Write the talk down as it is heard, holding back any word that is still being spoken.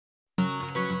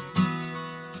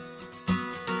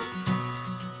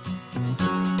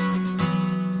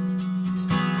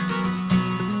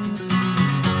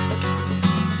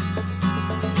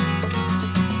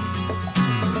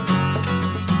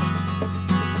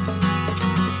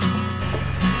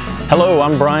Hello,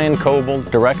 I'm Brian Coble,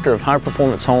 Director of High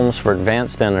Performance Homes for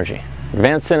Advanced Energy.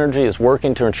 Advanced Energy is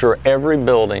working to ensure every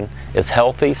building is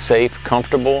healthy, safe,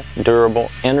 comfortable, durable,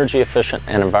 energy efficient,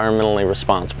 and environmentally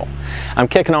responsible. I'm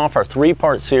kicking off our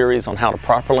three-part series on how to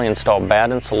properly install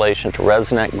Batt insulation to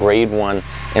RESNET Grade 1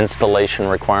 installation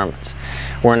requirements.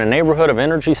 We're in a neighborhood of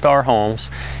Energy Star homes,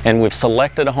 and we've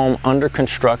selected a home under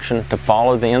construction to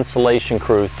follow the insulation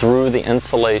crew through the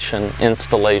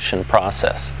installation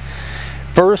process.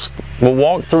 First, we'll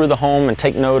walk through the home and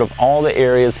take note of all the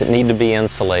areas that need to be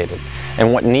insulated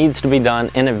and what needs to be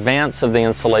done in advance of the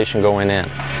installation going in.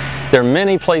 There are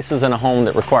many places in a home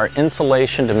that require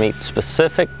insulation to meet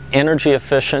specific energy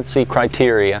efficiency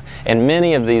criteria, and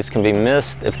many of these can be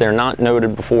missed if they're not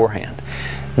noted beforehand.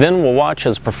 Then we'll watch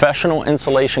as a professional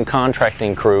insulation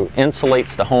contracting crew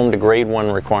insulates the home to Grade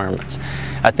 1 requirements.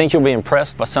 I think you'll be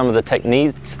impressed by some of the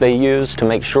techniques they use to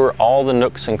make sure all the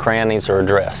nooks and crannies are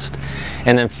addressed.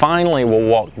 And then finally, we'll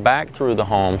walk back through the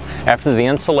home after the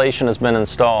insulation has been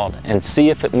installed and see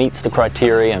if it meets the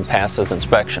criteria and passes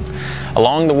inspection.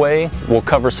 Along the way, we'll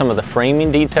cover some of the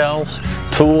framing details,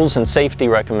 tools, and safety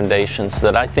recommendations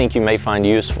that I think you may find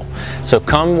useful. So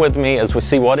come with me as we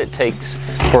see what it takes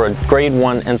for a Grade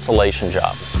 1 insulation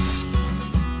job.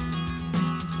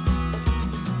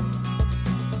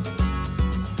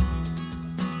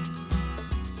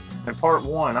 In part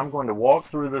one, I'm going to walk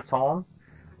through this home,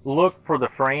 look for the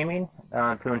framing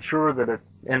to ensure that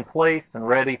it's in place and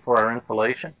ready for our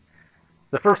installation.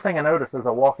 The first thing I notice as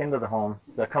I walk into the home,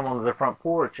 as I come onto the front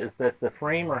porch, is that the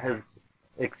framer has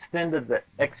extended the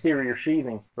exterior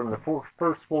sheathing from the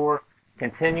first floor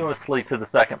continuously to the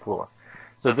second floor.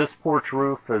 So this porch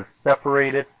roof is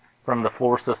separated from the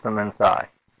floor system inside.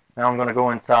 Now I'm going to go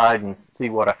inside and see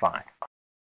what I find.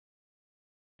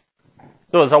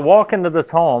 So as I walk into this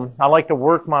home, I like to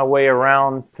work my way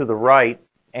around to the right,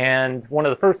 and one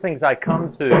of the first things I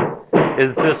come to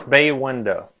is this bay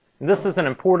window. And this is an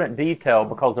important detail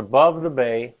because above the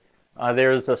bay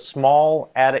there's a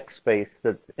small attic space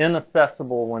that's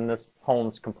inaccessible when this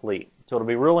home's complete. So it'll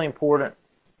be really important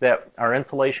that our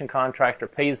insulation contractor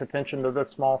pays attention to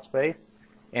this small space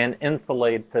and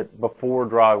insulates it before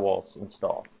drywall's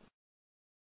installed.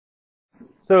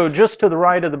 So just to the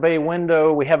right of the bay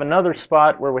window, we have another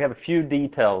spot where we have a few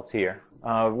details here.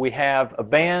 We have a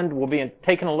band. We'll be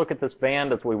taking a look at this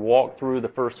band as we walk through the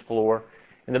first floor.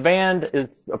 And the band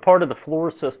is a part of the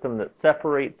floor system that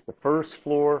separates the first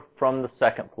floor from the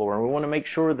second floor. And we want to make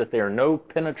sure that there are no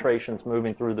penetrations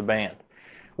moving through the band.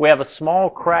 We have a small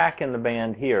crack in the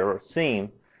band here, or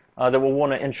seam, that we'll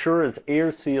want to ensure is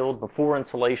air sealed before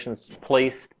insulation is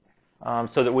placed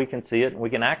so that we can see it and we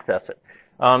can access it.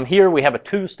 Here we have a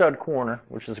 2-stud corner,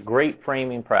 which is a great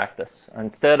framing practice.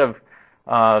 Instead of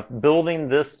building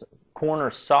this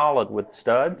corner solid with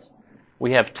studs,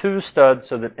 we have 2 studs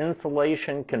so that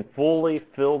insulation can fully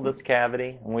fill this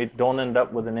cavity and we don't end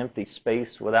up with an empty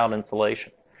space without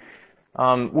insulation.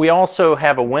 We also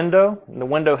have a window. The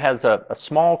window has a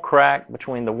small crack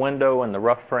between the window and the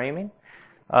rough framing.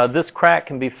 This crack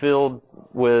can be filled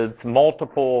with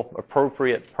multiple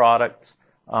appropriate products.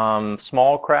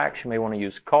 Small cracks, you may want to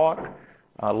use caulk.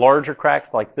 Larger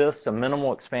cracks like this, a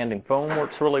minimal expanding foam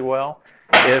works really well.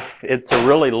 If it's a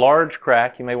really large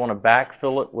crack, you may want to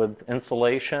backfill it with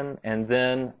insulation and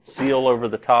then seal over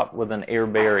the top with an air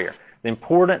barrier. The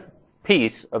important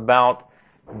piece about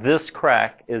this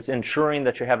crack is ensuring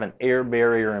that you have an air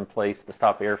barrier in place to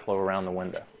stop airflow around the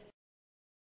window.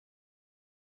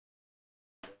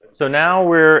 So now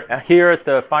we're here at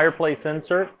the fireplace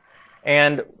insert,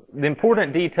 and the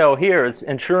important detail here is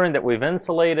ensuring that we've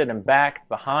insulated and backed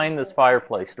behind this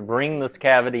fireplace to bring this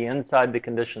cavity inside the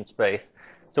conditioned space.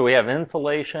 So we have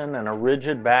insulation and a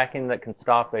rigid backing that can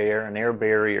stop air, an air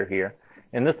barrier here.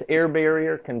 And this air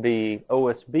barrier can be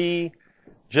OSB,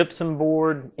 gypsum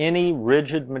board, any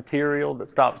rigid material that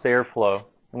stops airflow.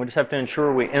 And we just have to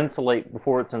ensure we insulate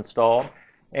before it's installed.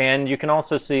 And you can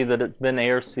also see that it's been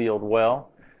air sealed well.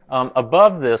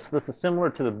 Above this is similar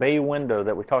to the bay window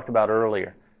that we talked about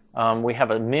earlier. We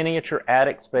have a miniature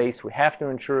attic space. We have to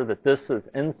ensure that this is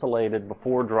insulated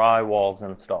before drywall is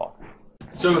installed.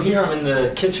 So here I'm in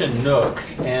the kitchen nook,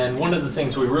 and one of the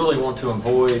things we really want to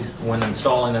avoid when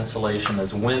installing insulation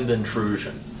is wind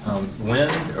intrusion.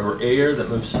 Wind or air that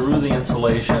moves through the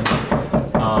insulation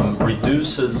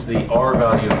reduces the R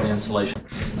value of the insulation.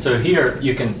 So here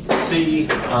you can see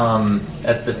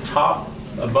at the top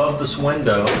above this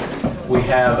window we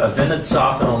have a vented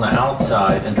soffit on the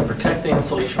outside, and to protect the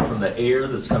insulation from the air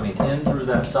that's coming in through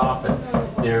that soffit,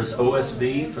 there's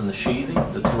OSB from the sheathing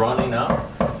that's running up,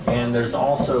 and there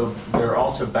are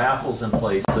also baffles in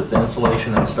place that the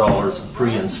insulation installers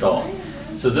pre-install.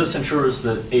 So this ensures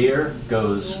that air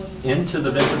goes into the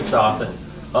vented soffit,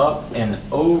 up and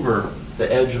over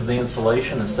the edge of the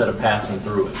insulation instead of passing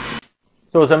through it.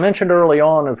 So as I mentioned early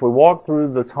on, as we walk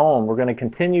through this home, we're going to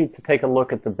continue to take a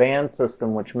look at the band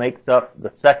system, which makes up the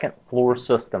second floor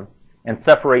system and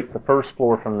separates the first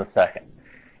floor from the second.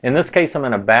 In this case, I'm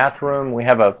in a bathroom. We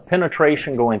have a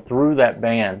penetration going through that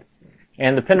band,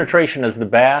 and the penetration is the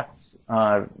bath's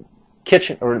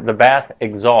kitchen, or the bath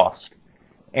exhaust.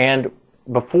 And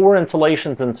before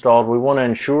insulation is installed, we want to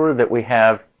ensure that we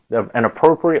have an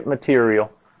appropriate material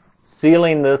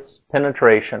sealing this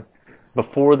penetration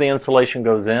before the insulation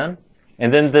goes in.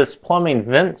 And then this plumbing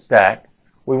vent stack,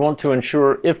 we want to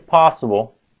ensure, if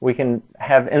possible, we can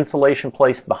have insulation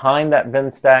placed behind that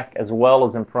vent stack as well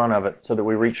as in front of it so that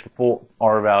we reach the full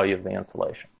R value of the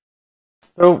insulation.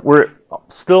 So we're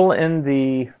still in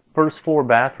the first floor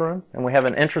bathroom, and we have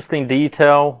an interesting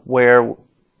detail where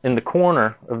in the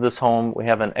corner of this home we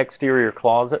have an exterior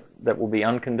closet that will be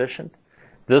unconditioned.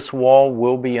 This wall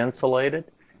will be insulated,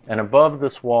 and above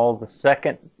this wall the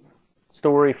second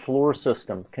story floor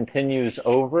system continues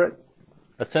over it,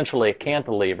 essentially a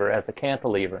cantilever, as a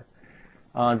cantilever.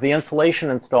 The insulation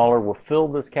installer will fill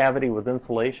this cavity with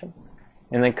insulation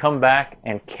and then come back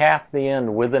and cap the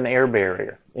end with an air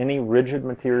barrier, any rigid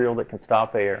material that can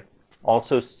stop air.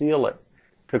 Also seal it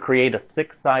to create a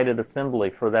six-sided assembly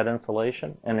for that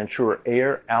insulation and ensure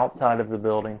air outside of the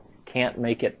building can't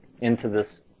make it into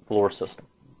this floor system.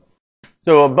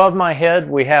 So above my head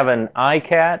we have an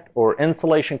Ikat, or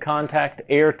insulation contact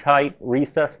airtight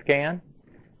recessed can.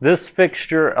 This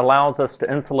fixture allows us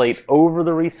to insulate over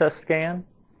the recessed can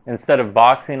instead of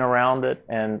boxing around it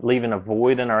and leaving a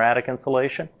void in our attic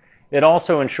insulation. It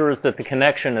also ensures that the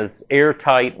connection is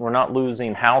airtight. We're not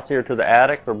losing house air to the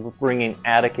attic or bringing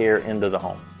attic air into the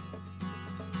home.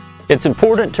 It's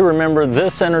important to remember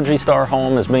this Energy Star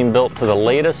home is being built to the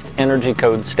latest Energy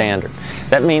Code standard.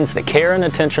 That means that care and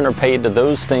attention are paid to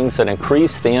those things that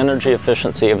increase the energy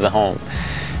efficiency of the home.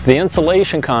 The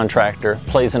insulation contractor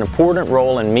plays an important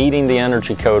role in meeting the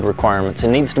Energy Code requirements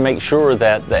and needs to make sure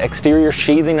that the exterior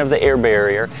sheathing of the air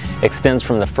barrier extends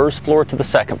from the first floor to the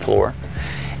second floor.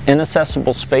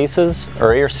 Inaccessible spaces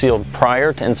are air sealed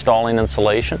prior to installing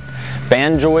insulation.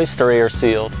 Band joists are air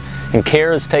sealed, and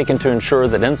care is taken to ensure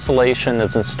that insulation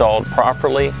is installed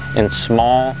properly in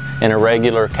small and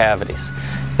irregular cavities.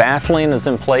 Baffling is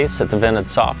in place at the vented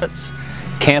soffits.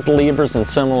 Cantilevers and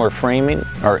similar framing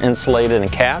are insulated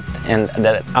and capped, and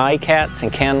that Ikats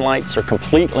and can lights are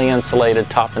completely insulated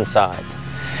top and sides.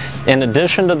 In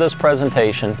addition to this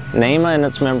presentation, NAIMA and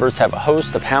its members have a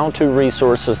host of how-to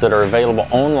resources that are available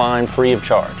online free of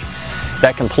charge.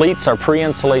 That completes our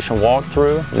pre-installation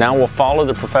walkthrough. Now we'll follow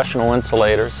the professional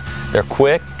insulators. They're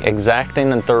quick,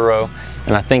 exacting, and thorough,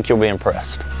 and I think you'll be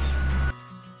impressed.